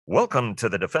Welcome to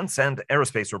the Defense and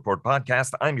Aerospace Report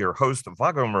podcast. I'm your host,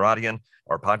 Vago Muradian.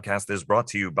 Our podcast is brought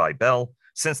to you by Bell.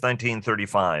 Since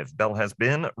 1935, Bell has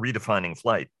been redefining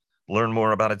flight. Learn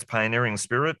more about its pioneering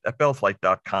spirit at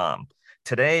bellflight.com.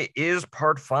 Today is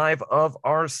part 5 of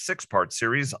our 6-part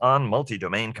series on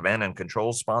multi-domain command and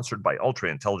control, sponsored by Ultra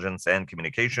Intelligence and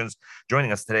Communications.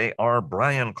 Joining us today are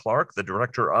Bryan Clark, the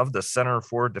director of the Center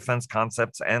for Defense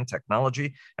Concepts and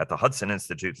Technology at the Hudson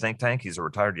Institute think tank. He's a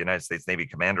retired United States Navy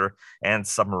commander and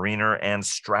submariner and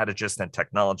strategist and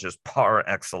technologist par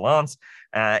excellence.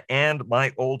 And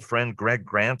my old friend Greg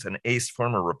Grant, an ace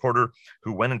former reporter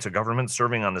who went into government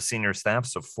serving on the senior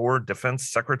staffs of 4 defense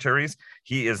secretaries.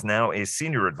 He is now a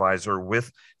senior advisor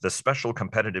with the Special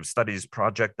Competitive Studies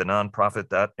Project, the nonprofit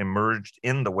that emerged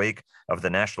in the wake of the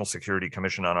National Security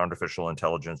Commission on Artificial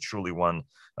Intelligence, truly one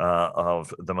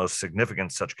of the most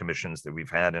significant such commissions that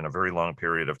we've had in a very long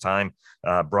period of time.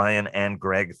 Bryan and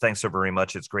Greg, thanks so very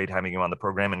much. It's great having you on the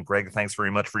program. And Greg, thanks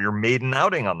very much for your maiden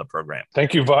outing on the program.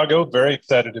 Thank you, Vago. Very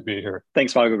excited to be here.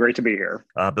 Thanks, Vago. Great to be here.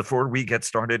 Before we get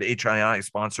started, HII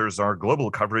sponsors our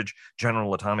global coverage.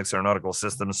 General Atomics Aeronautical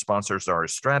Systems sponsors our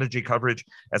strategy coverage.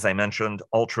 As I mentioned,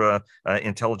 Ultra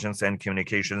Intelligence and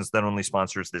Communications not only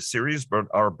sponsors this series, but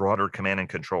our broader command and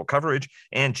control coverage.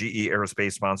 And GE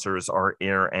Aerospace sponsors our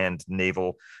air and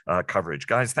naval coverage.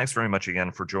 Guys, thanks very much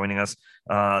again for joining us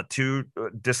to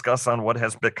discuss on what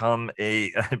has become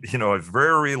a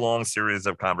very long series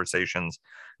of conversations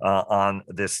on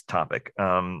this topic.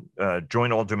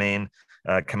 Joint all-domain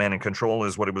command and control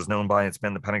is what it was known by. It's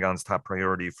been the Pentagon's top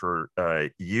priority for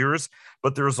years,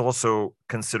 but there's also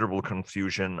considerable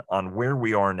confusion on where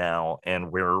we are now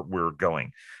and where we're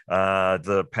going.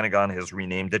 The Pentagon has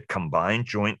renamed it Combined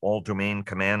Joint All-Domain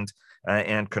Command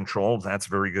and Control. That's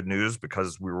very good news,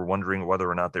 because we were wondering whether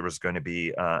or not there was going to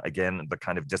be, again, the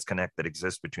kind of disconnect that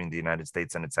exists between the United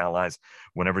States and its allies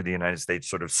whenever the United States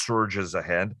sort of surges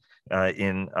ahead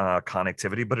in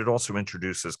connectivity, but it also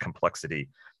introduces complexity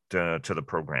to the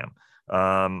program.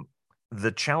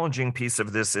 The challenging piece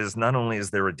of this is not only is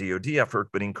there a DoD effort,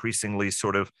 but increasingly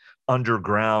sort of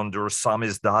underground or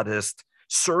samizdatist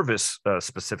service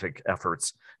specific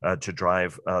efforts to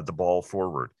drive the ball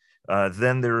forward.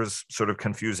 Then there's sort of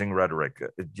confusing rhetoric,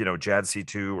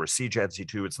 JADC2 or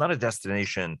CJADC2. It's not a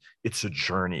destination, it's a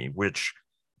journey, which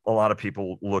a lot of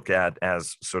people look at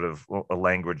as sort of a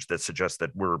language that suggests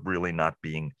that we're really not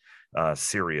being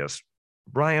serious.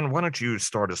 Bryan, why don't you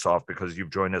start us off, because you've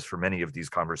joined us for many of these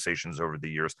conversations over the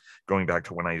years, going back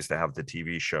to when I used to have the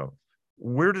TV show.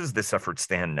 Where does this effort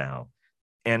stand now?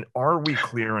 And are we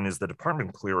clear, and is the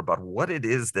department clear about what it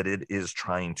is that it is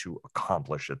trying to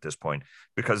accomplish at this point?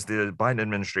 Because the Biden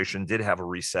administration did have a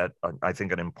reset, I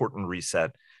think an important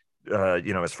reset.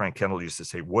 As Frank Kendall used to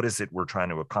say, what is it we're trying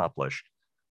to accomplish?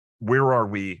 Where are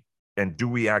we? And do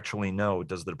we actually know?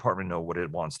 Does the department know what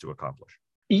it wants to accomplish?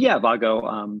 Yeah,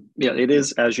 Vago. It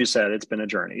is, as you said, it's been a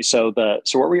journey. So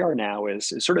where we are now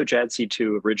is sort of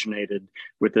JADC2 originated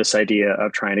with this idea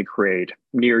of trying to create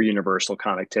near universal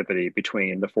connectivity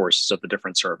between the forces of the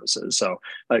different services. So,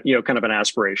 kind of an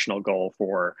aspirational goal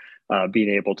for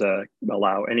being able to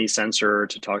allow any sensor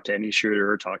to talk to any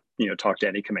shooter, talk to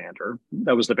any commander.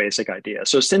 That was the basic idea.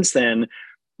 So since then,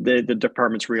 the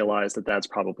departments realized that that's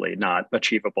probably not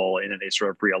achievable in any sort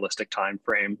of realistic time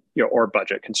frame, or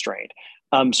budget constraint.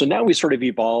 So now we sort of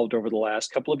evolved over the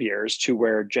last couple of years to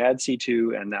where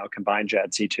JADC2 and now Combined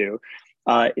JADC2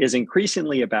 is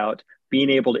increasingly about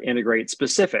being able to integrate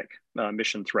specific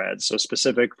mission threads, so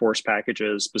specific force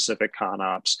packages, specific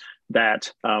CONOPS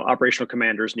that operational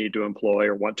commanders need to employ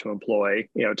or want to employ,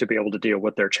 to be able to deal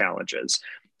with their challenges.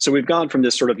 So we've gone from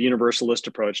this sort of universalist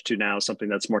approach to now something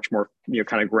that's much more,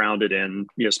 kind of grounded in,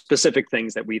 specific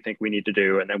things that we think we need to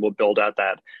do, and then we'll build out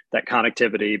that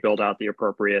connectivity, build out the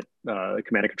appropriate command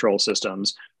and control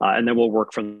systems, and then we'll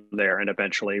work from there, and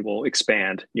eventually we'll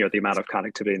expand, the amount of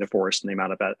connectivity in the force and the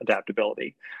amount of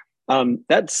adaptability.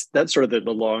 That's sort of the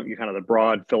long, kind of the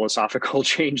broad philosophical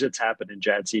change that's happened in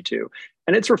JADC2.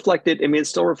 And it's reflected, it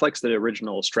still reflects the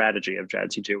original strategy of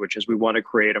JADC2, which is we want to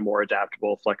create a more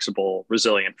adaptable, flexible,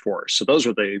 resilient force. So those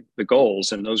are the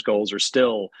goals, and those goals are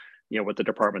still, what the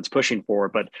department's pushing for,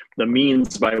 but the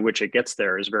means by which it gets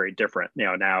there is very different.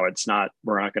 Now it's not,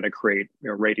 we're not going to create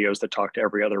radios that talk to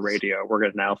every other radio. We're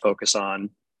going to now focus on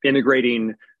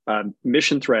integrating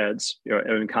mission threads,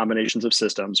 and combinations of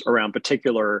systems around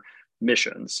particular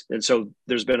missions. And so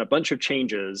there's been a bunch of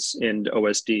changes in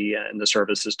OSD and the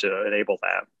services to enable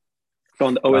that. So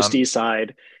on the OSD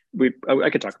side, I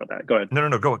could talk about that. Go ahead. No.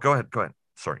 Go ahead.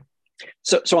 Sorry.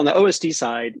 So on the OSD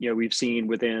side, we've seen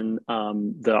within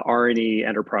the R&E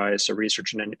enterprise, so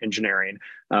research and engineering,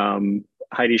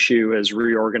 Heidi Shue has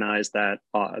reorganized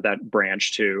that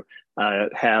branch to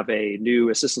have a new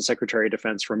Assistant Secretary of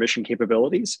Defense for Mission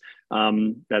Capabilities.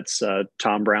 That's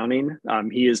Tom Browning.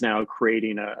 He is now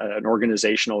creating an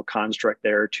organizational construct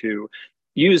there to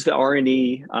use the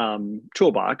R&E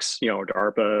toolbox,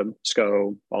 DARPA,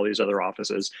 SCO, all these other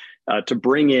offices, to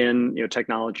bring in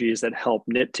technologies that help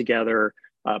knit together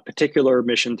particular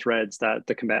mission threads that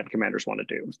the combatant commanders want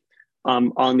to do.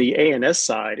 On the ANS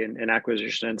side, in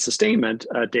acquisition and sustainment,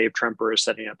 Dave Tremper is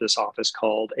setting up this office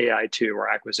called AI2, or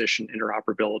Acquisition,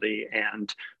 Interoperability,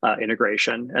 and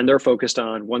Integration. And they're focused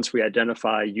on, once we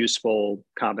identify useful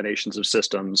combinations of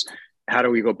systems, how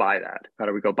do we go buy that? How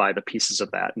do we go buy the pieces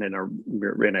of that in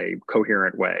a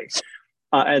coherent way?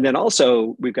 And then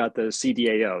also we've got the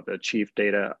CDAO, the Chief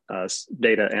Data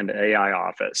and AI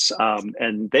Office,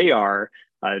 and they are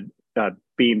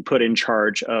being put in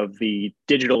charge of the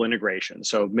digital integration.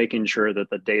 So making sure that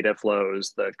the data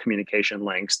flows, the communication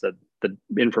links, the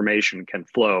information can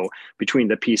flow between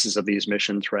the pieces of these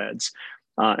mission threads.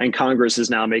 And Congress is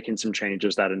now making some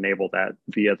changes that enable that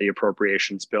via the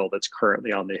appropriations bill that's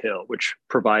currently on the Hill, which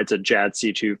provides a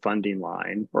JADC2 funding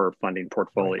line or funding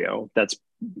portfolio that's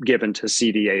given to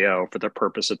CDAO for the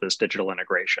purpose of this digital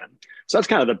integration. So that's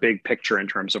kind of the big picture in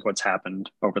terms of what's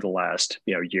happened over the last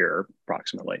year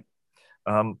approximately.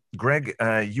 Greg,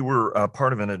 you were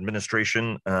part of an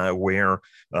administration where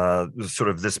sort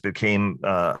of this became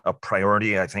a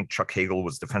priority. I think Chuck Hagel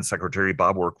was Defense Secretary.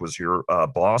 Bob Work was your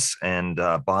boss, and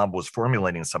Bob was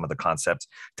formulating some of the concepts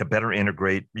to better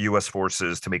integrate U.S.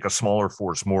 forces to make a smaller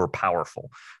force more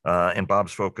powerful. And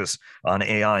Bob's focus on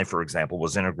AI, for example,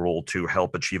 was integral to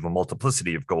help achieve a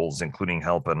multiplicity of goals, including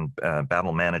help in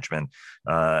battle management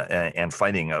and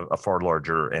fighting a far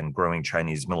larger and growing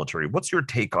Chinese military. What's your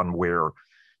take on where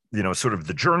sort of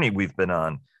the journey we've been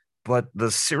on, but the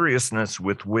seriousness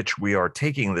with which we are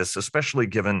taking this, especially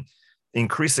given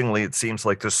increasingly it seems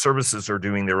like the services are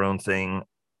doing their own thing,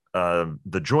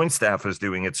 the Joint Staff is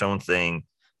doing its own thing,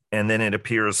 and then it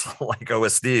appears like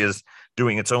OSD is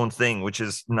doing its own thing, which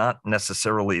is not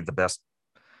necessarily the best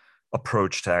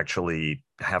approach to actually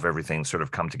have everything sort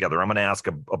of come together. I'm going to ask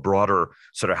a broader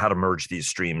sort of how to merge these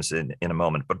streams in a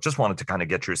moment, but just wanted to kind of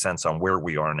get your sense on where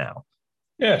we are now.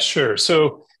 Yeah, sure.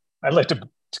 So I'd like to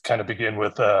kind of begin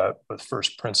with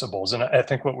first principles. And I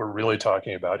think what we're really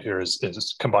talking about here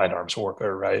is combined arms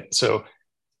warfare, right? So,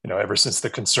 ever since the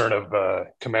concern of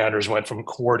commanders went from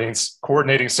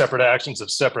coordinating separate actions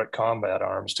of separate combat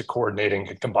arms to coordinating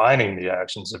and combining the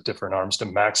actions of different arms to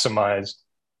maximize,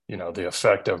 the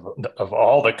effect of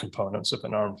all the components of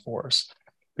an armed force.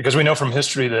 Because we know from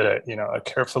history that, a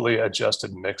carefully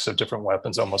adjusted mix of different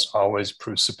weapons almost always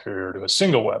proves superior to a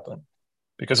single weapon.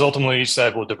 Because ultimately each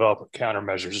side will develop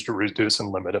countermeasures to reduce and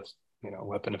limit,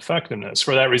 weapon effectiveness.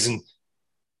 For that reason,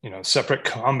 separate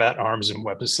combat arms and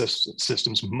weapon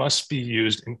systems must be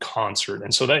used in concert.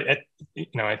 And so that,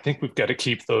 I think we've got to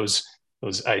keep those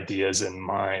ideas in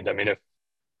mind. I mean,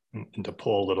 and to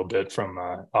pull a little bit from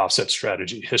offset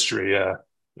strategy history, it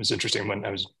was interesting when I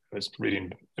was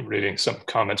reading some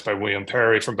comments by William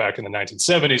Perry from back in the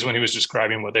 1970s when he was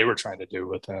describing what they were trying to do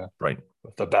with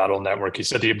the battle network. He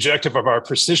said, the objective of our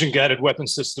precision-guided weapon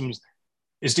systems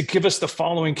is to give us the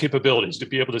following capabilities: to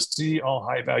be able to see all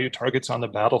high-value targets on the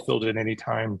battlefield at any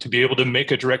time, to be able to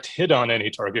make a direct hit on any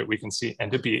target we can see,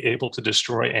 and to be able to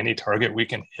destroy any target we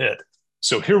can hit.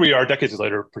 So here we are decades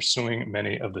later pursuing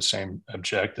many of the same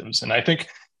objectives. And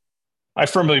I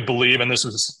firmly believe, and this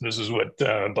is what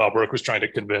Bob Work was trying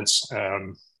to convince,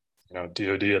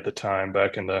 DoD at the time,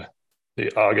 back in the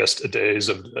August days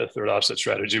of the third offset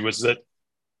strategy, was that,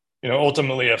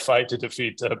 ultimately a fight to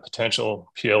defeat a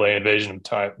potential PLA invasion of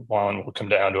Taiwan will come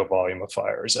down to a volume of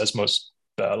fires, as most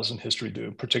battles in history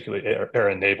do, particularly air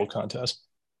and naval contests.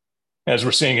 As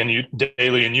we're seeing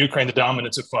daily in Ukraine, the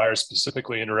dominance of fire,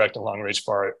 specifically indirect and long-range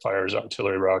fires,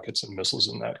 artillery, rockets, and missiles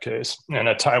in that case. And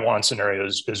a Taiwan scenario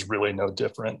is really no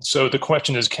different. So the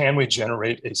question is, can we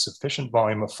generate a sufficient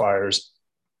volume of fires,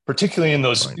 particularly in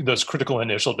those critical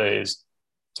initial days,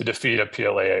 to defeat a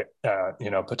PLA,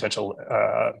 potential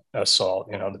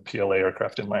assault, the PLA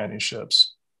aircraft and landing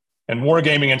ships? And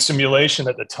wargaming and simulation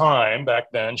at the time, back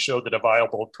then, showed that a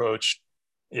viable approach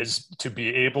is to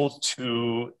be able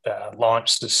to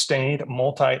launch sustained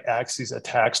multi-axis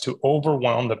attacks to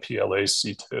overwhelm the PLA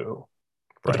C2.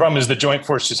 But the problem is the Joint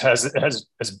Force just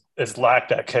has lacked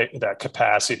that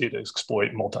capacity to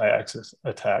exploit multi-axis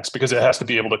attacks, because it has to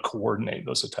be able to coordinate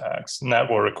those attacks. And that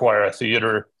will require a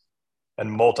theater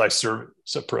and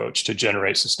multi-service approach to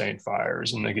generate sustained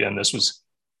fires. And again, this was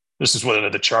this is one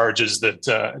of the charges that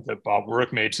Bob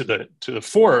Rourke made to the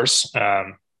force.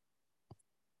 But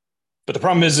the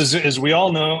problem is we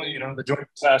all know, the joint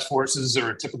task forces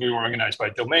are typically organized by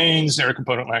domains, air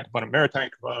component, land component, maritime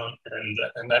component,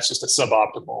 and that's just a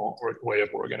suboptimal way of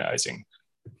organizing.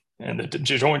 And the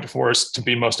joint force, to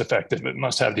be most effective, it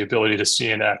must have the ability to see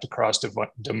and act across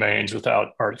domains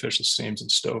without artificial seams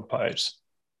and stovepipes.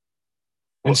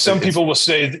 And some people will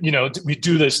say that, we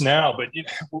do this now, but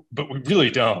we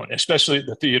really don't, especially at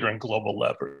the theater and global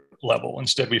level.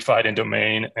 Instead, we fight in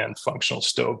domain and functional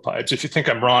stovepipes. If you think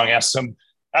I'm wrong, ask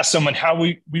someone how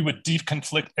we would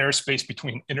deconflict airspace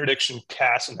between interdiction,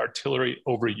 CAS, and artillery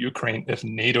over Ukraine if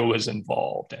NATO is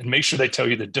involved, and make sure they tell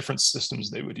you the different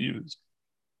systems they would use.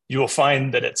 You will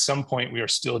find that at some point we are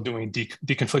still doing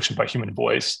deconfliction by human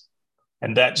voice,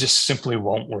 and that just simply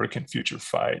won't work in future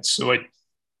fights. So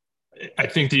I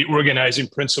think the organizing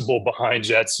principle behind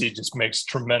JADC just makes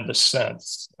tremendous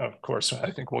sense. Of course, I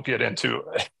think we'll get into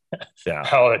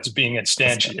how it's being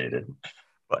instantiated.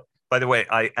 But by the way,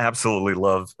 I absolutely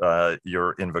love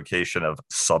your invocation of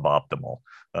suboptimal.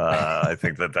 I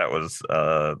think that was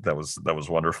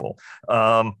wonderful.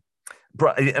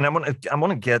 And I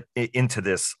want to get into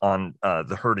this on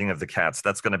the herding of the cats.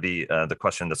 That's going to be the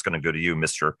question that's going to go to you,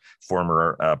 Mr.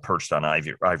 Former perched on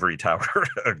ivory tower,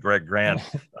 Greg Grant.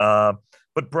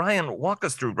 But Bryan, walk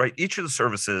us through, right? Each of the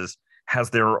services has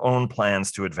their own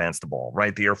plans to advance the ball,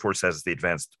 right? The Air Force has the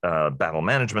Advanced Battle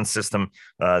Management System.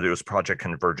 There was Project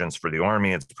Convergence for the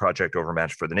Army. It's Project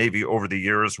Overmatch for the Navy. Over the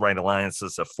years, right,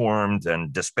 alliances have formed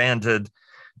and disbanded.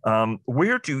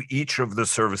 Where do each of the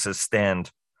services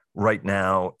stand right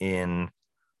now in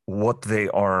what they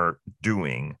are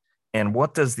doing, and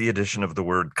what does the addition of the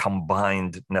word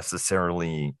combined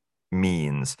necessarily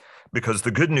means? Because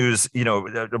the good news,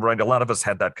 right, a lot of us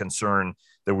had that concern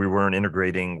that we weren't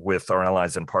integrating with our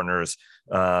allies and partners.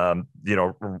 Rob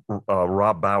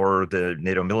Bauer, the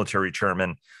NATO military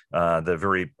chairman, the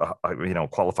very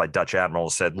qualified Dutch admiral,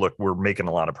 said, "Look, we're making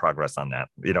a lot of progress on that."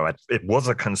 It was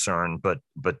a concern, but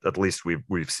at least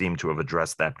we've seemed to have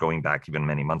addressed that going back even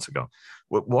many months ago.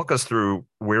 Walk us through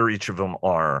where each of them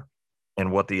are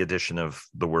and what the addition of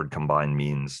the word combined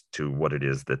means to what it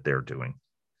is that they're doing.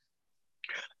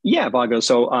 Yeah, Vago.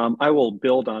 So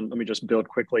let me just build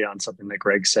quickly on something that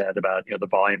Greg said about, the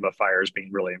volume of fires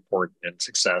being really important in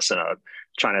success in a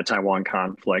China-Taiwan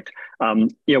conflict.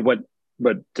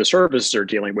 What the services are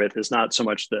dealing with is not so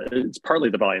much it's partly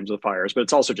the volumes of fires, but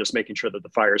it's also just making sure that the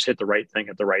fires hit the right thing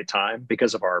at the right time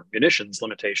because of our munitions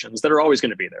limitations that are always going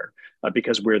to be there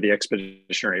because we're the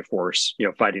expeditionary force,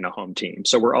 fighting a home team.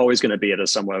 So we're always going to be at a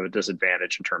somewhat of a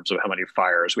disadvantage in terms of how many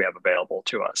fires we have available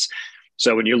to us.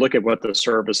 So when you look at what the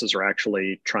services are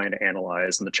actually trying to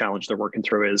analyze and the challenge they're working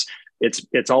through is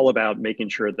it's all about making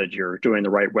sure that you're doing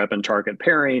the right weapon target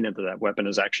pairing and that weapon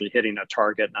is actually hitting a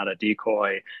target, not a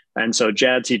decoy. And so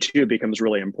JADC2 becomes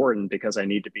really important because I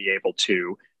need to be able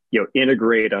to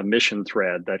integrate a mission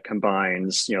thread that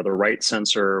combines the right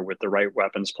sensor with the right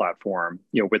weapons platform,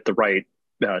 with the right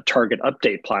target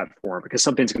update platform, because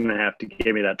something's going to have to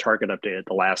give me that target update at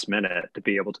the last minute to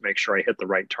be able to make sure I hit the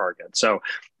right target. So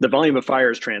the volume of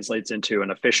fires translates into an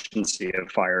efficiency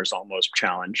of fires almost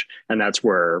challenge. And that's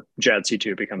where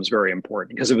JADC2 becomes very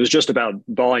important, because if it was just about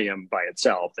volume by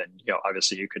itself, then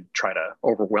obviously you could try to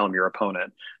overwhelm your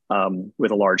opponent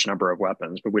with a large number of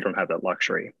weapons, but we don't have that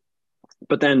luxury.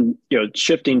 But then,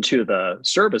 shifting to the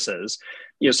services,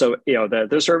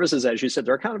 the services, as you said,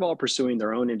 they're kind of all pursuing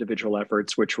their own individual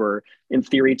efforts, which were in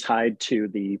theory tied to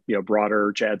the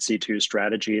broader JADC2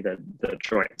 strategy that the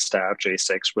Joint Staff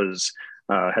J6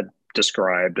 had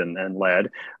described and led.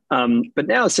 But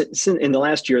now, since in the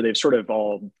last year, they've sort of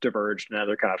all diverged. Now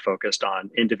they're kind of focused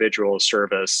on individual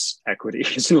service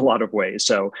equities in a lot of ways.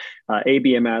 So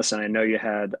ABMS, and I know you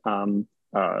had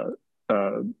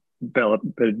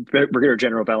Brigadier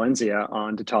General Valencia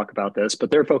on to talk about this,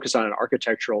 but they're focused on an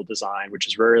architectural design, which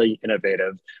is very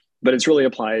innovative, but it really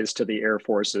applies to the Air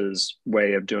Force's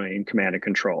way of doing command and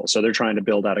control. So they're trying to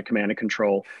build out a command and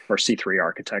control or C3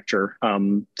 architecture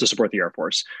to support the Air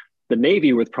Force. The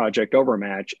Navy with Project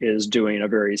Overmatch is doing a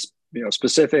very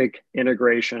specific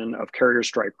integration of carrier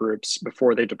strike groups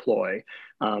before they deploy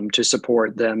to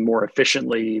support them more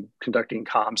efficiently conducting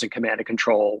comms and command and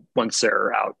control once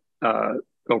they're out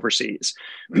overseas.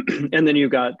 And then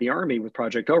you've got the Army with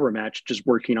Project Overmatch just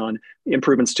working on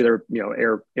improvements to their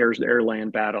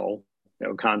air-land battle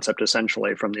concept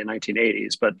essentially from the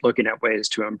 1980s, but looking at ways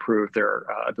to improve their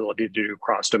ability to do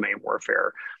cross-domain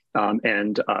warfare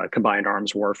and combined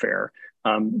arms warfare.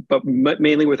 but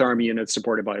mainly with Army units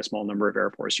supported by a small number of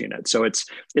Air Force units. So it's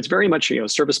very much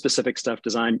service specific stuff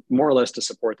designed more or less to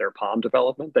support their POM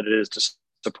development than it is to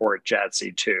support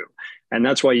JADC2. And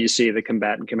that's why you see the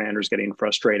combatant commanders getting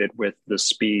frustrated with the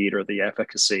speed or the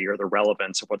efficacy or the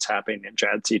relevance of what's happening in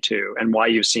JADC2, and why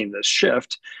you've seen this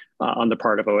shift on the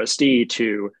part of OSD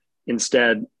to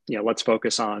instead, let's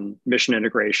focus on mission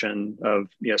integration of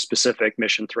specific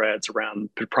mission threads around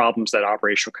the problems that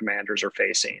operational commanders are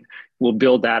facing. We'll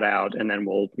build that out, and then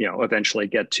we'll eventually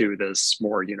get to this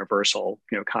more universal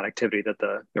connectivity that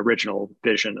the original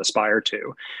vision aspired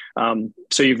to.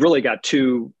 So you've really got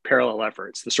two parallel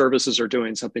efforts. The services are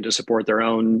doing something to support their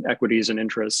own equities and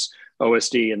interests.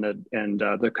 OSD and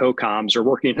the COCOMs are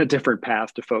working a different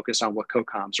path to focus on what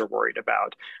COCOMs are worried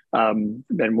about. And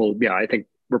I think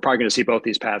we're probably going to see both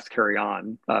these paths carry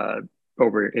on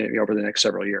over the next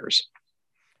several years.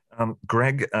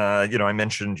 Greg, I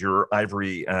mentioned your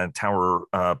ivory tower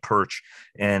perch,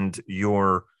 and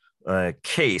your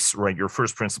case, right? Your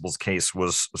first principles case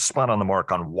was spot on the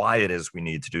mark on why it is we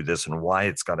need to do this and why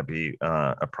it's got to be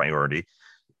a priority.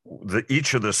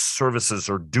 Each of the services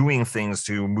are doing things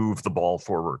to move the ball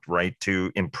forward, right?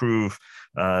 To improve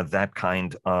that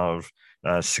kind of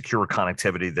secure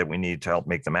connectivity that we need to help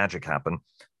make the magic happen.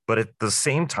 But at the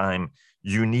same time,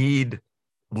 you need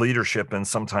leadership, and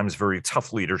sometimes very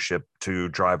tough leadership, to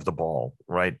drive the ball,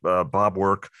 right? Bob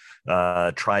Work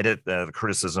tried it. The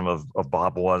criticism of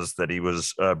Bob was that he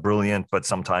was brilliant, but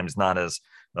sometimes not as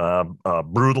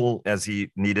brutal as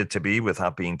he needed to be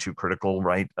without being too critical,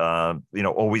 right?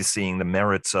 Always seeing the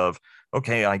merits of,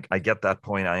 okay, I get that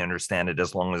point. I understand it,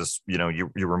 as long as,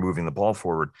 you're moving the ball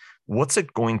forward. What's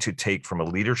it going to take from a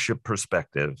leadership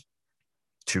perspective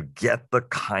to get the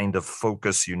kind of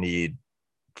focus you need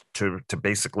to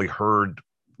basically herd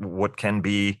what can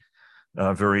be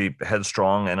very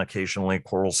headstrong and occasionally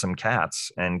quarrelsome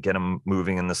cats, and get them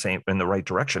moving in the right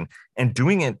direction, and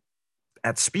doing it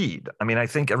at speed? I mean, I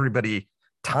think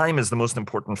time is the most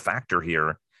important factor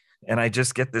here. And I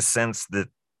just get this sense that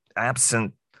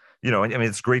absent,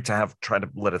 it's great to try to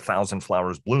let 1,000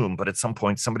 flowers bloom, but at some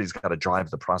point somebody's got to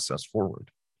drive the process forward.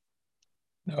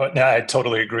 No, I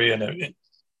totally agree. And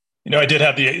I did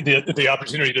have the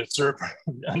opportunity to serve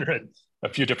under a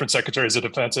few different secretaries of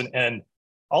defense, and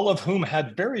all of whom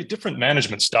had very different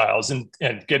management styles. And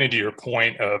getting to your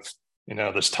point of,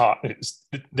 this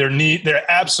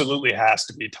there absolutely has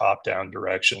to be top-down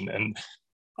direction. And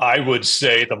I would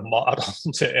say the model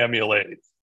to emulate,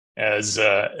 as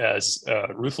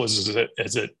ruthless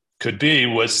as it could be,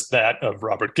 was that of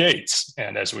Robert Gates.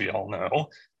 And as we all know,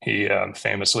 he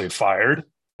famously fired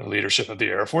the leadership of the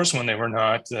Air Force when they were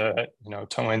not,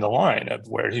 towing the line of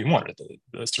where he wanted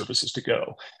the services to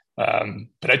go.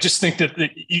 But I just think that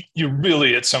you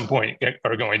really, at some point,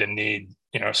 are going to need,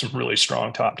 some really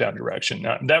strong top-down direction.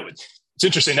 Now, it's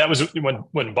interesting. That was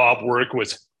when Bob Work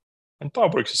was, and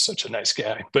Bob Work is such a nice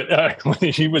guy, but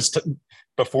when he was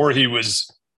before he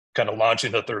was kind of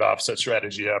launching the third offset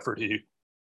strategy effort, he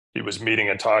was meeting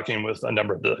and talking with a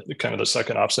number of the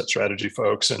second offset strategy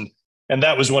folks, and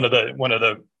that was one of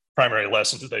the primary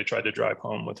lessons that they tried to drive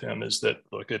home with him, is that,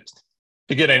 look,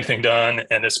 to get anything done,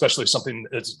 and especially something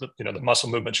that's the muscle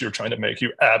movements you're trying to make,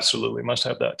 you absolutely must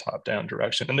have that top-down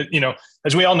direction. And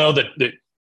as we all know, that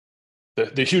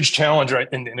the huge challenge, right,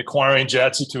 in acquiring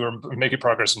JADC2 or making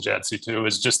progress in JADC2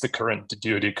 is just the current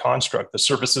DoD construct. The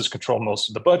services control most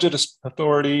of the budget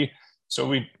authority, so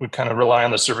we kind of rely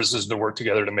on the services to work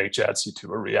together to make JADC2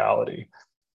 a reality.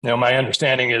 Now, my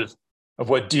understanding of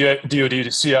what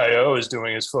DoD CIO is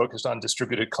doing is focused on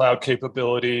distributed cloud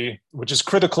capability, which is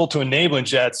critical to enabling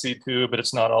JADC2, but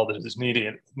it's not all that is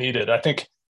needed. I think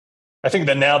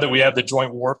that now that we have the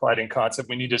joint warfighting concept,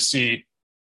 we need to see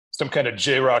some kind of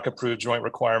JROC approved joint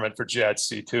requirement for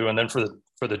JADC2, and then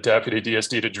for the deputy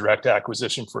DSD to direct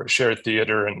acquisition for a shared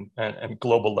theater and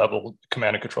global level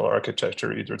command and control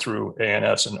architecture, either through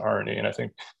ANS and R&E. And I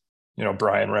think,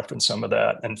 Bryan referenced some of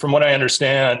that. And from what I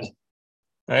understand,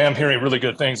 I am hearing really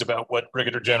good things about what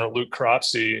Brigadier General Luke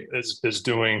Cropsey is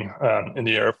doing in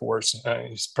the Air Force.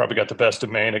 He's probably got the best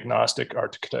domain agnostic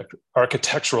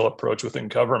architectural approach within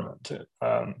government.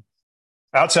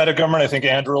 Outside of government, I think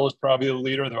Anduril is probably the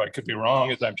leader, though I could be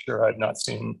wrong, as I'm sure I've not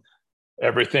seen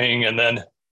everything. And then,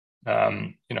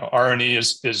 R&E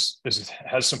has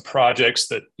some projects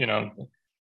that,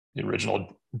 the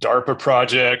original DARPA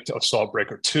project, Assault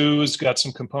Breaker 2 has got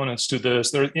some components to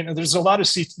this. There's a lot of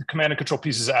command and control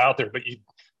pieces out there, but you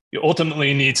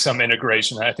ultimately need some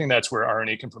integration. And I think that's where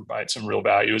R&E can provide some real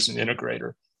value as an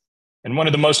integrator. And one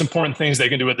of the most important things they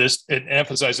can do with this, it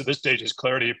emphasizes at this stage, is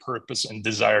clarity of purpose and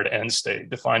desired end state.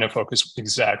 Define and focus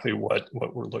exactly what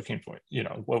we're looking for,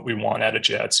 what we want out of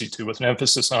JADC2, with an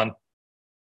emphasis on,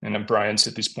 and then Bryan's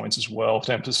hit these points as well, with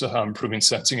emphasis on improving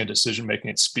sensing and decision-making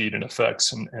at speed and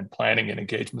effects, and planning and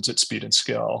engagements at speed and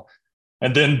scale.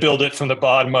 And then build it from the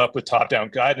bottom up with top-down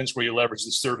guidance, where you leverage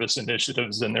the service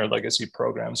initiatives and their legacy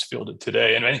programs fielded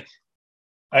today.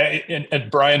 And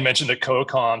Bryan mentioned the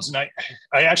COCOMs, and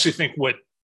I actually think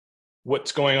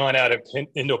what's going on out of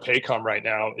Indo-PACOM right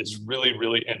now is really,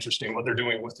 really interesting, what they're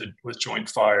doing with joint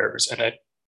fires. And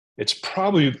it's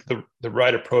probably the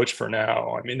right approach for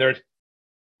now. I mean, there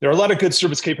are a lot of good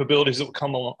service capabilities that will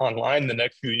come online in the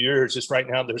next few years. Just right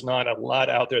now, there's not a lot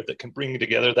out there that can bring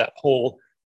together that whole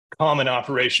common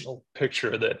operational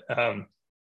picture that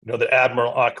that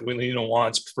Admiral Aquilino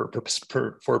wants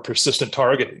for persistent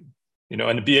targeting.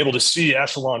 And to be able to see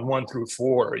echelon 1 through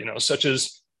 4, such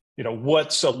as,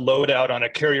 what's a loadout on a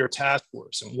carrier task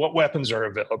force, and what weapons are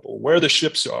available, where the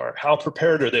ships are, how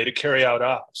prepared are they to carry out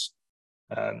ops.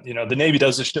 The Navy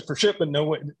does this ship for ship,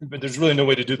 but there's really no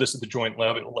way to do this at the joint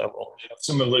level.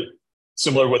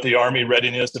 Similar with the Army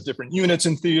readiness of different units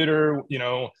in theater.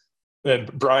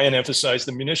 And Bryan emphasized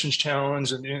the munitions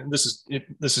challenge, and this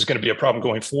is going to be a problem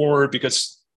going forward,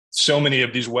 because so many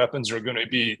of these weapons are going to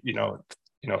be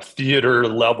theater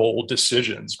level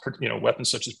decisions. Weapons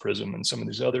such as PrISM and some of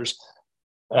these others.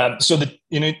 So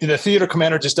the theater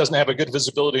commander just doesn't have a good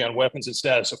visibility on weapons and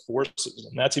status of forces,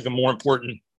 and that's even more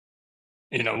important.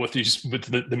 With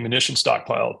the munition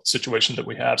stockpile situation that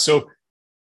we have. So,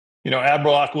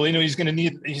 Admiral Aquilino, he's going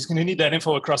to need that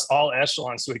info across all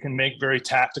echelons, so he can make very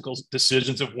tactical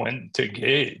decisions of when to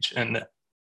engage. And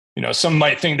some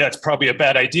might think that's probably a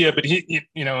bad idea, but he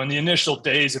in the initial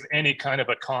days of any kind of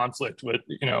a conflict with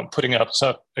putting up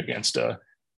against a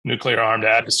nuclear armed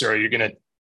adversary, you're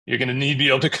going to need to be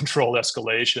able to control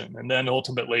escalation, and then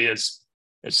ultimately as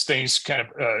things kind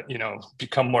of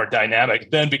become more dynamic,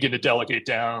 then begin to delegate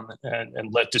down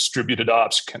and let distributed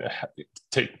ops kind of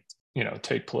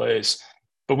take place.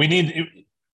 But we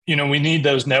need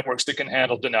those networks that can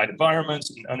handle denied environments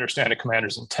and understand a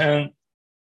commander's intent.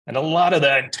 And a lot of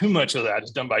that, and too much of that, is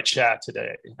done by chat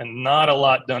today, and not a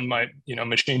lot done by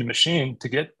machine to machine. To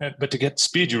get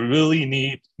speed, you really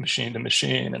need machine to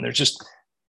machine, and there's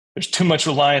too much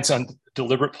reliance on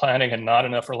deliberate planning and not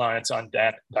enough reliance on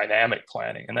dynamic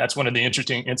planning. And that's one of the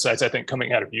interesting insights, I think,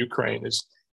 coming out of Ukraine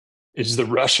is the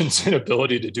Russians'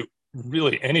 inability to do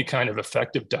really any kind of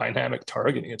effective dynamic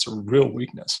targeting. It's a real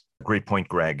weakness. Great point,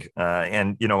 Greg.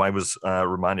 And I was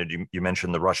reminded, you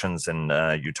mentioned the Russians, and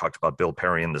you talked about Bill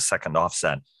Perry in the second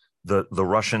offset. The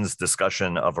Russians'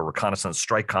 discussion of a reconnaissance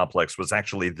strike complex was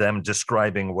actually them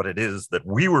describing what it is that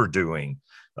we were doing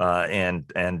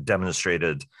and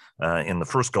demonstrated in the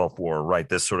first Gulf War, right?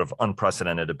 This sort of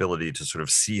unprecedented ability to sort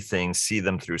of see things, see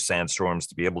them through sandstorms,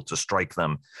 to be able to strike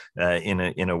them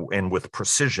and with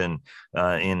precision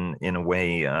in a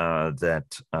way that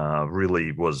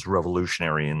really was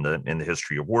revolutionary in the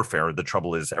history of warfare. The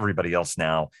trouble is, everybody else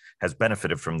now has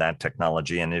benefited from that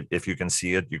technology, and if you can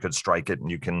see it, you could strike it,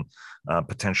 and you can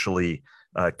potentially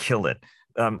kill it.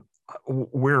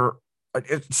 We're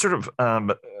sort of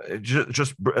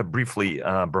just briefly,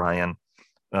 Bryan,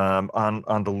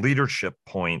 on the leadership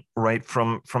point, right?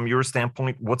 From your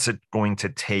standpoint, what's it going to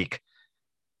take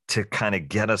to kind of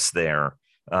get us there?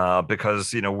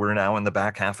 Because we're now in the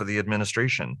back half of the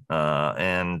administration,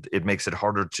 and it makes it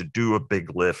harder to do a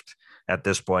big lift at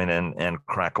this point and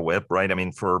crack a whip, right? I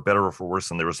mean, for better or for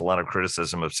worse, and there was a lot of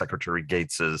criticism of Secretary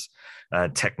Gates's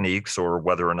techniques, or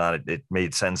whether or not it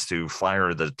made sense to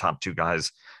fire the top two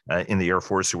guys in the Air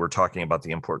Force who were talking about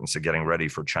the importance of getting ready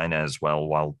for China as well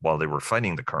while they were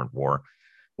fighting the current war.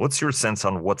 What's your sense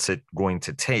on what's it going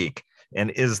to take?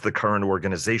 And is the current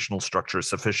organizational structure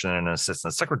sufficient at an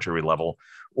assistant secretary level,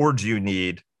 or do you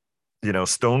need,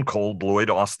 stone cold Lloyd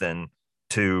Austin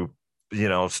to,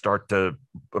 start to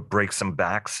break some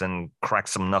backs and crack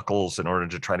some knuckles in order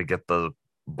to try to get the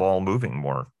ball moving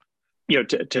more?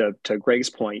 To Greg's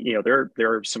point, there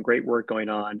are some great work going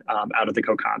on out of the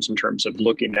COCOMs in terms of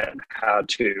looking at how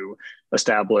to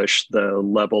establish the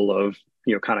level of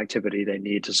connectivity they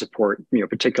need to support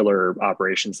particular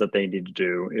operations that they need to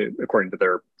do according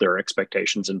to their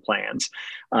expectations and plans.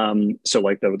 So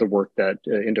like the work that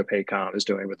Indo-PACOM is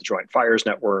doing with the Joint Fires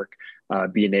Network,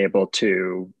 being able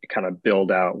to kind of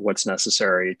build out what's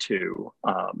necessary to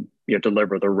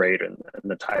deliver the rate and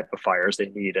the type of fires they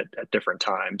need at different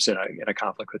times in a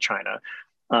conflict with China.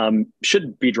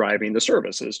 Should be driving the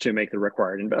services to make the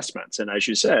required investments. And as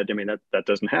you said, I mean, that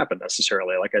doesn't happen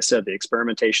necessarily. Like I said, the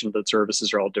experimentation that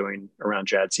services are all doing around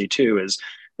JADC2 is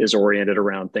is oriented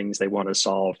around things they want to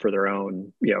solve for their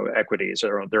own, equities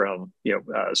or their own,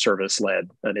 service-led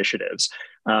initiatives.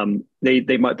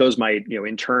 They might, those might,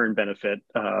 in turn benefit,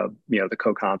 the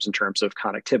co-coms in terms of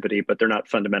connectivity, but they're not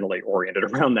fundamentally oriented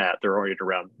around that. They're oriented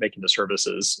around making the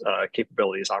services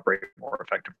capabilities operate more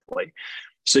effectively.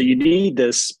 So you need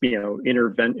this,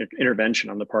 intervention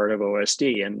on the part of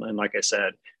OSD. And like I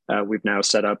said, we've now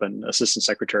set up an Assistant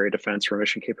Secretary of Defense for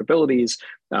Mission Capabilities.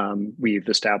 We've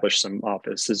established some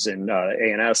offices in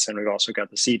ANS, and we've also got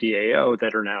the CDAO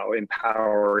that are now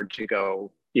empowered to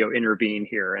go, intervene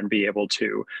here and be able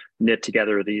to knit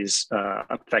together these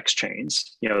effects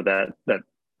chains, that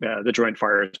the Joint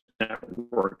Fires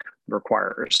Network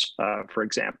requires, for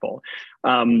example.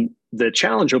 The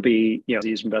challenge will be,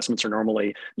 these investments are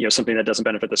normally, something that doesn't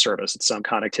benefit the service. It's some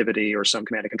connectivity or some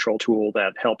command and control tool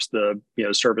that helps the,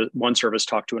 one service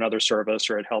talk to another service,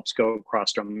 or it helps go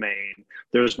across domain.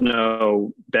 There's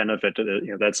no benefit to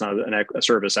the, that's not a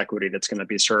service equity that's going to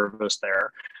be serviced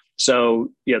there.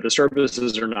 So, the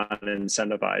services are not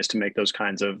incentivized to make those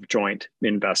kinds of joint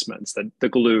investments, that the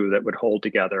glue that would hold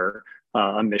together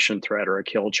a mission threat or a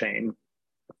kill chain.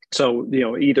 So,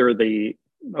 either the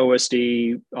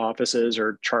OSD offices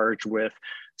are charged with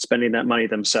spending that money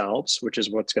themselves, which is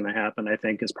what's going to happen, I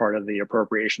think, as part of the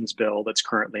appropriations bill that's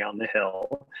currently on the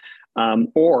Hill.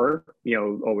 Or,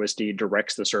 OSD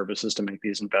directs the services to make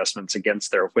these investments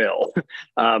against their will.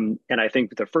 And I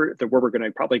think where we're going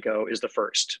to probably go is the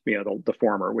first, the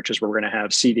former, which is where we're going to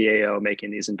have CDAO making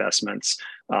these investments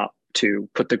to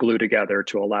put the glue together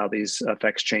to allow these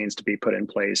effects chains to be put in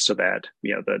place so that,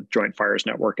 the Joint Fires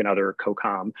Network and other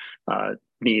COCOM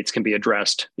needs can be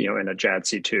addressed, in a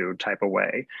JADC2 type of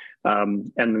way.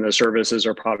 And then the services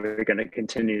are probably going to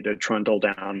continue to trundle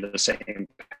down the same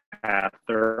path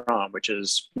they're on, which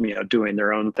is, doing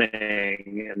their own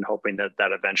thing and hoping that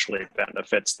that eventually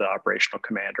benefits the operational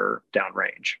commander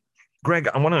downrange. Greg,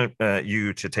 I want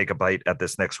you to take a bite at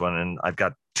this next one, and I've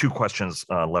got two questions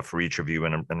left for each of you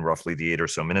in roughly the 8 or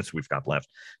so minutes we've got left.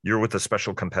 You're with the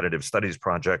Special Competitive Studies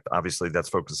Project. Obviously, that's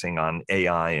focusing on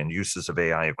AI and uses of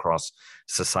AI across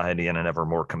society in an ever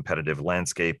more competitive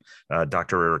landscape.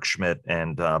 Dr. Eric Schmidt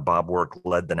and Bob Work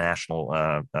led the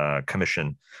National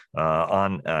Commission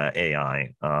on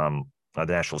AI, the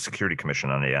National Security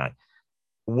Commission on AI.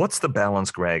 What's the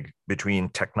balance, Greg, between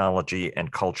technology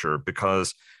and culture?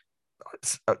 Because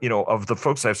of the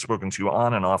folks I've spoken to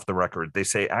on and off the record, they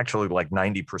say actually like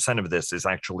 90% of this is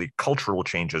actually cultural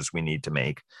changes we need to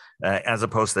make, as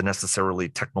opposed to necessarily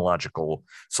technological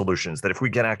solutions. That if we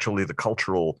get actually the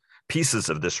cultural pieces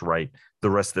of this right, the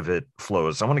rest of it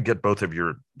flows. I want to get both of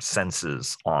your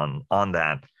senses on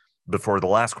that before the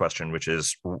last question, which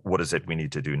is, what is it we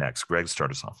need to do next? Greg,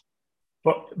 start us off.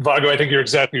 Well, Vago, I think you're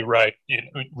exactly right.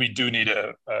 We do need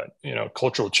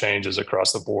cultural changes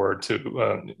across the board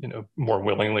to, more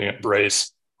willingly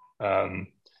embrace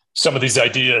some of these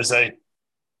ideas.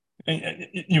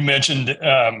 You mentioned,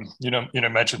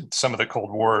 mentioned some of the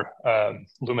Cold War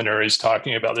luminaries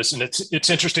talking about this, and it's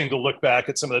interesting to look back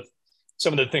at some of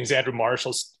the things Andrew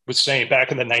Marshall was saying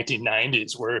back in the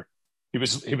 1990s, where he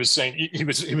was saying he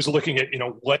was looking at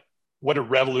what a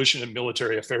revolution in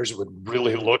military affairs would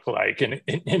really look like. And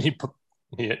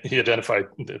he identified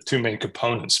the two main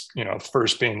components,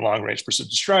 first being long range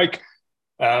precision strike.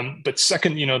 But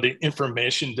second, the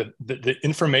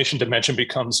information dimension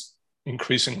becomes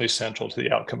increasingly central to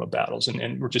the outcome of battles.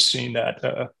 And we're just seeing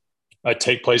that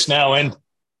take place now. And,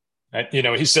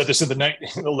 he said this in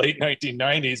the late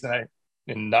 1990s,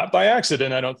 and not by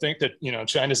accident. I don't think that,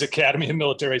 China's Academy of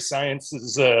Military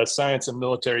Sciences, Science and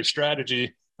Military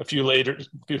Strategy, a few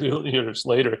years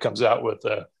later, it comes out with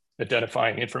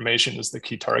identifying information as the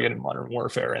key target in modern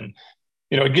warfare. And,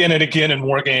 again and again in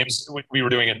war games, we were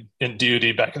doing it in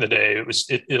DoD back in the day.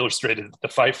 It illustrated that the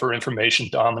fight for information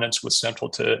dominance was central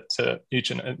to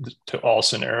each and to all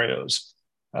scenarios.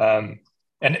 And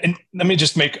let me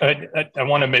just make, I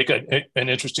want to make an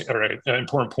interesting or an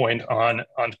important point on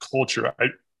culture.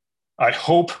 I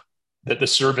hope that the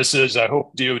services, I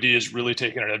hope DoD is really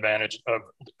taking advantage of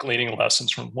gleaning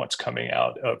lessons from what's coming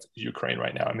out of Ukraine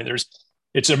right now. I mean,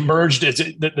 it's emerged,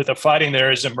 the fighting there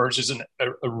has emerged as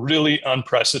a really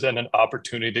unprecedented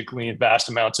opportunity to glean vast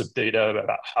amounts of data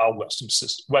about how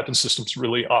weapon systems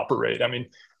really operate. I mean,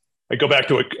 I go back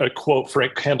to a quote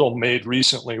Frank Kendall made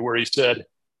recently where he said,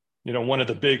 one of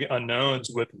the big unknowns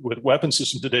with weapon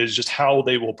systems today is just how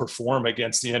they will perform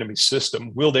against the enemy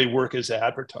system. Will they work as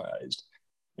advertised?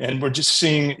 And we're just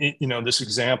seeing, this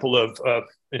example of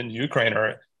in Ukraine,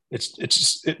 or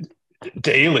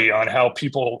daily on how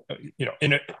people,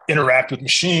 interact with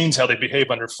machines, how they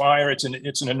behave under fire. It's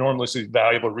an enormously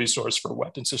valuable resource for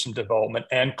weapon system development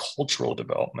and cultural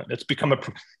development. It's become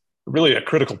really a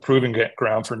critical proving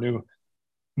ground for new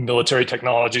military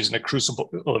technologies and a crucible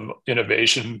of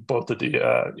innovation, both at the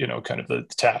kind of the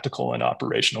tactical and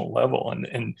operational level.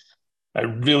 And I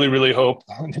really, really hope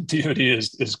the DoD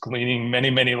is gleaning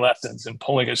many, many lessons and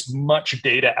pulling as much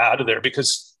data out of there,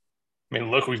 because I mean,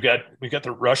 look, we've got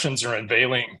the Russians are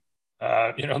unveiling,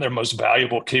 their most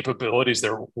valuable capabilities,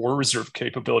 their war reserve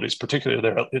capabilities, particularly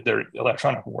their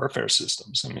electronic warfare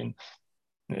systems. I mean,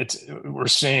 we're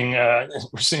seeing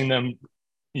them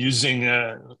using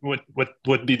what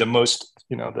would be the most,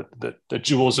 the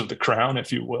jewels of the crown,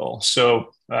 if you will.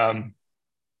 So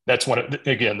that's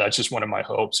that's just one of my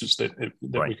hopes, is that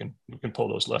right. we can pull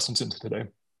those lessons into today.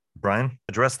 Bryan,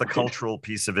 address the cultural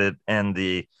piece of it and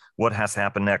the what has to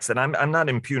happen next. And I'm not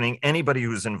impugning anybody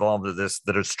who's involved in this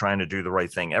that is trying to do the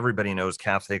right thing. Everybody knows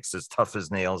Kath Hicks is tough as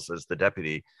nails as the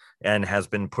deputy and has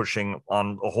been pushing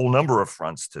on a whole number of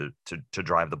fronts to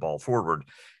drive the ball forward.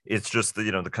 It's just that,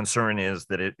 the concern is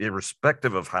that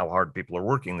irrespective of how hard people are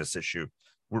working this issue,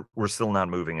 we're still not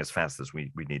moving as fast as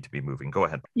we need to be moving. Go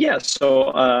ahead. Yeah,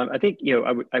 so I think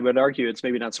I would argue it's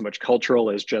maybe not so much cultural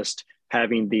as just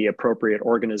having the appropriate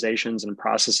organizations and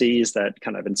processes that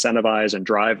kind of incentivize and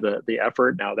drive the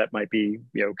effort. Now that might be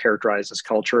characterized as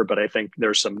culture, but I think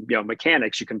there's some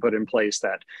mechanics you can put in place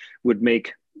that would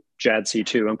make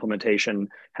JADC2 implementation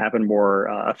happen more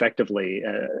effectively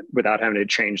without having to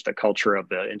change the culture of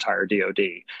the entire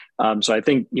DoD. So I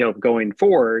think going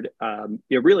forward,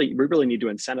 we really need to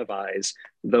incentivize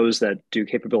those that do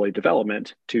capability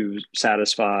development to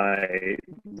satisfy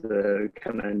the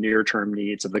kind of near-term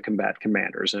needs of the combat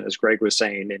commanders. And as Greg was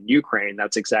saying, in Ukraine,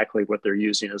 that's exactly what they're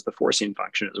using as the forcing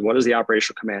function: is what does the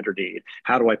operational commander need?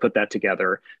 How do I put that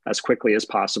together as quickly as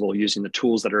possible using the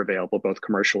tools that are available, both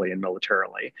commercially and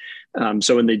militarily?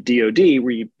 So in the DoD,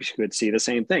 we could see the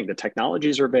same thing. The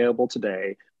technologies are available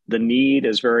today. The need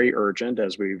is very urgent,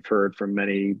 as we've heard from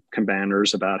many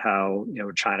commanders about how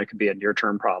China could be a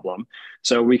near-term problem.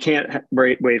 So we can't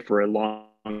wait for a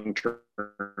long-term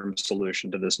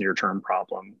solution to this near-term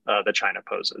problem that China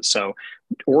poses. So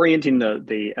orienting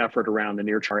the effort around the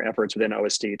near-term efforts within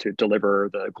OSD to deliver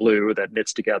the glue that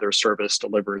knits together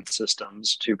service-delivered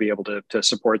systems to be able to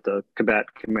support the combat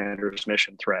commanders'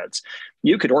 mission threads.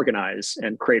 You could organize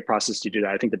and create processes to do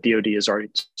that. I think the DoD is already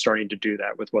starting to do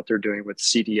that with what they're doing with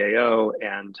CDAO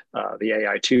and the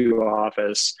AI2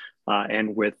 office,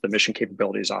 and with the Mission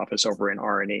Capabilities Office over in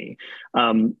R&E.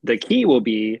 The key will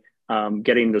be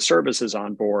getting the services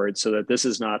on board so that this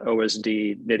is not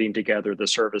OSD knitting together the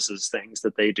services things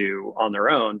that they do on their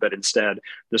own, but instead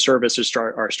the services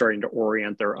are starting to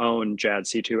orient their own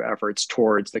JADC2 efforts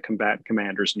towards the combat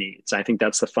commander's needs. I think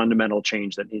that's the fundamental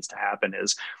change that needs to happen: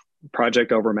 is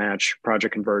Project Overmatch,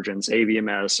 Project Convergence,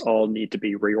 AVMS all need to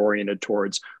be reoriented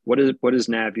towards what is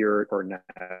NAVIR or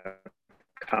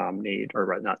NAVCOM need,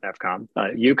 or not NAVCOM,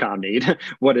 EUCOM need,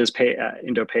 what is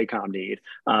Indo-PACOM need,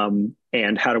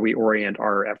 and how do we orient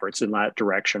our efforts in that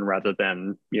direction rather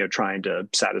than trying to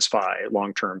satisfy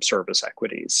long-term service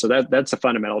equities. So that's the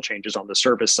fundamental changes on the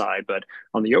service side. But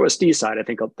on the OSD side, I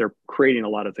think they're creating a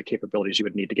lot of the capabilities you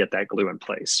would need to get that glue in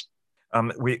place.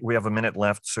 We have a minute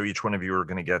left, so each one of you are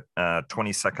going to get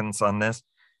 20 seconds on this.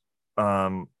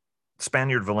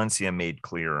 Spaniard Valencia made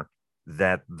clear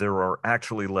that there are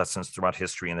actually lessons throughout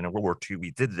history, and then in World War II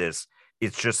we did this.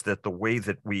 It's just that the way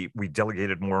that we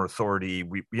delegated more authority,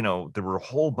 there were a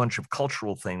whole bunch of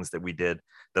cultural things that we did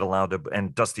that allowed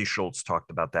and Dusty Schultz talked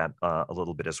about that a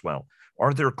little bit as well.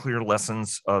 Are there clear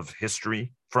lessons of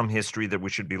history that we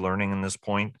should be learning in this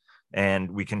point,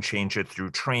 and we can change it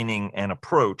through training and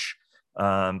approach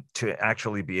to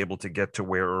actually be able to get to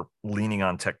where leaning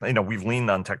on we've leaned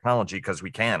on technology because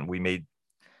we can. We made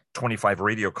 25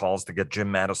 radio calls to get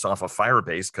Jim Mattis off a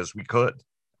Firebase because we could.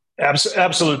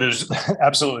 Absolutely,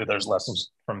 there's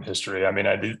lessons from history. I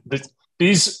mean,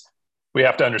 these we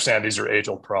have to understand. These are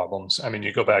age-old problems. I mean,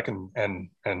 you go back and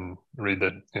read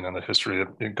the history.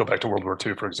 You go back to World War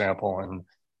II, for example, and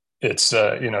it's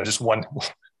just one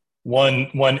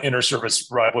inter-service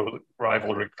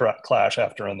rivalry clash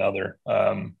after another.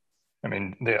 I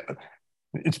mean,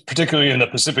 it's particularly in the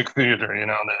Pacific theater.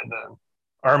 The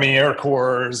Army Air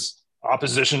Corps'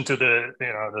 opposition to the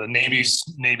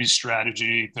Navy's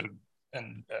strategy,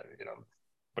 and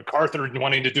MacArthur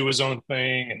wanting to do his own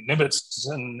thing, and Nimitz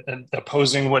and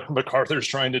opposing what MacArthur's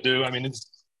trying to do. I mean, this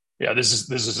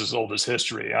is as old as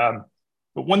history.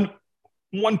 But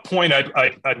one point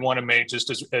I'd want to make just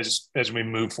as we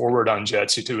move forward on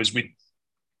JADC2 is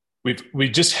we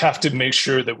just have to make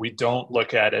sure that we don't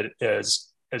look at it as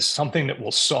something that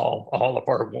will solve all of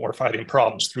our warfighting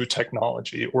problems through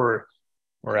technology, or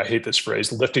I hate this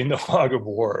phrase, lifting the fog of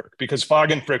war, because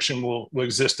fog and friction will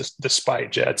exist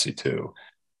despite JADC2.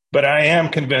 But I am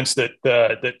convinced that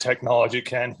that technology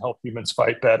can help humans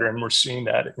fight better, and we're seeing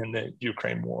that in the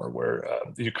Ukraine war, where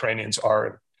the Ukrainians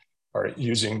are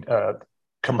using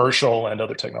commercial and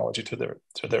other technology to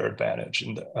their advantage.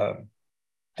 And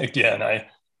again,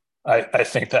 I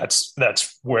think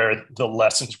that's where the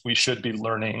lessons we should be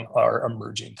learning are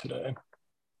emerging today.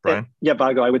 Bryan? Yeah,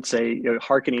 Vago, I would say,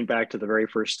 hearkening back to the very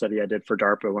first study I did for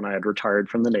DARPA when I had retired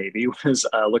from the Navy, was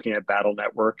looking at battle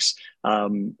networks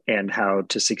and how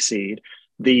to succeed.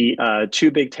 The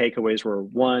two big takeaways were,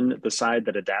 one, the side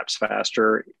that adapts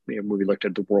faster. We looked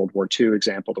at the World War II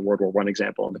example, the World War I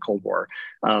example, and the Cold War.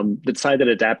 The side that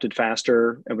adapted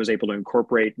faster and was able to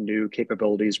incorporate new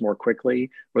capabilities more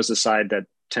quickly was the side that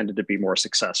tended to be more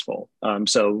successful.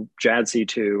 So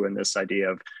JADC2 and this idea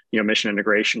of mission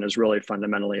integration is really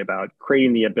fundamentally about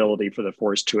creating the ability for the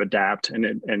force to adapt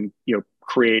and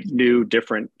create new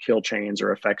different kill chains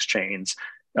or effects chains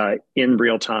in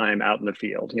real time out in the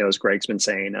field, as Greg's been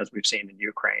saying, as we've seen in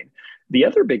Ukraine. The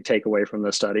other big takeaway from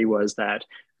the study was that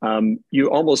you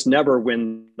almost never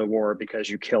win the war because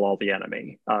you kill all the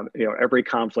enemy. Every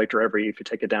conflict, or if you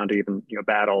take it down to even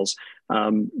battles,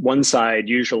 one side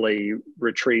usually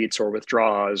retreats or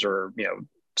withdraws or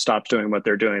stops doing what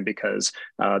they're doing because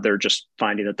they're just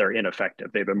finding that they're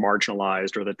ineffective. They've been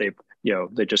marginalized, or that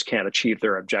they just can't achieve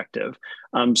their objective.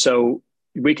 So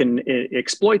we can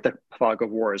exploit the fog of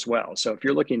war as well. So if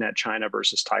you're looking at China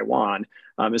versus Taiwan,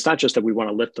 it's not just that we want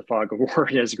to lift the fog of war,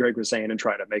 as Greg was saying, and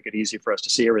try to make it easy for us to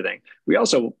see everything. We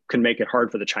also can make it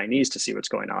hard for the Chinese to see what's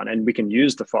going on, and we can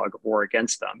use the fog of war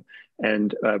against them.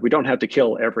 And we don't have to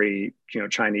kill every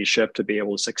Chinese ship to be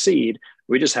able to succeed.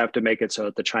 We just have to make it so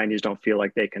that the Chinese don't feel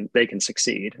like they can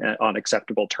succeed on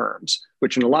acceptable terms,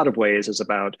 which in a lot of ways is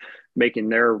about making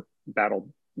their battle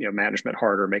management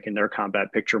harder, making their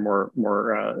combat picture more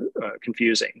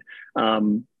confusing,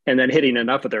 and then hitting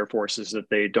enough of their forces that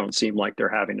they don't seem like they're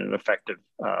having an effective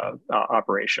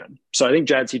operation. So I think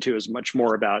JADC2 is much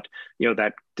more about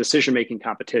that decision-making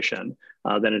competition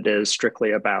than it is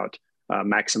strictly about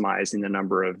maximizing the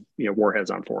number of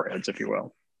warheads on foreheads, if you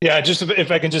will. Yeah, just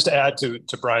if I can just add to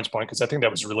Bryan's point, because I think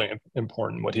that was really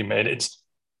important what he made.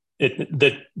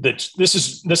 This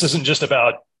isn't just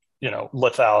about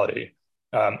lethality.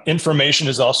 Information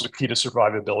is also the key to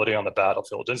survivability on the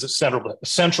battlefield. It's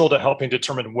central to helping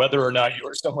determine whether or not you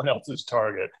are someone else's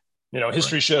target.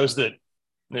 History shows that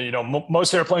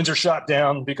most airplanes are shot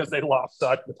down because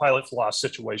the pilots lost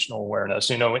situational awareness.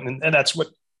 And that's what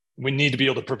we need to be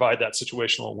able to provide, that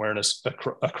situational awareness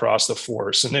across the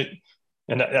force.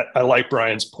 And I like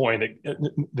Bryan's point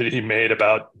that he made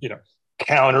about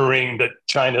countering that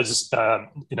China's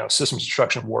systems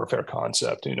destruction warfare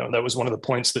concept. That was one of the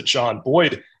points that John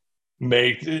Boyd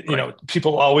made.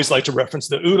 People always like to reference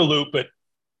the OODA loop, but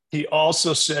he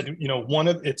also said,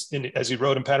 as he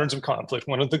wrote in Patterns of Conflict,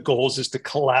 one of the goals is to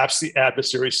collapse the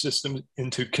adversary system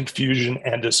into confusion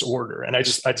and disorder. And I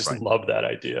just love that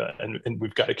idea, and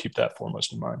we've got to keep that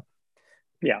foremost in mind.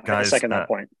 Yeah, guys, I second that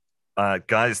point.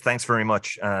 Guys, thanks very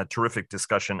much. Terrific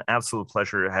discussion. Absolute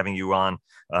pleasure having you on.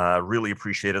 Really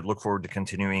appreciate it. Look forward to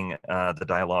continuing the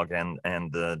dialogue and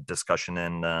the discussion.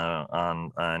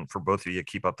 And for both of you,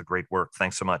 keep up the great work.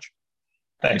 Thanks so much.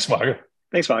 Thanks, Vago.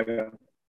 Thanks, Vago.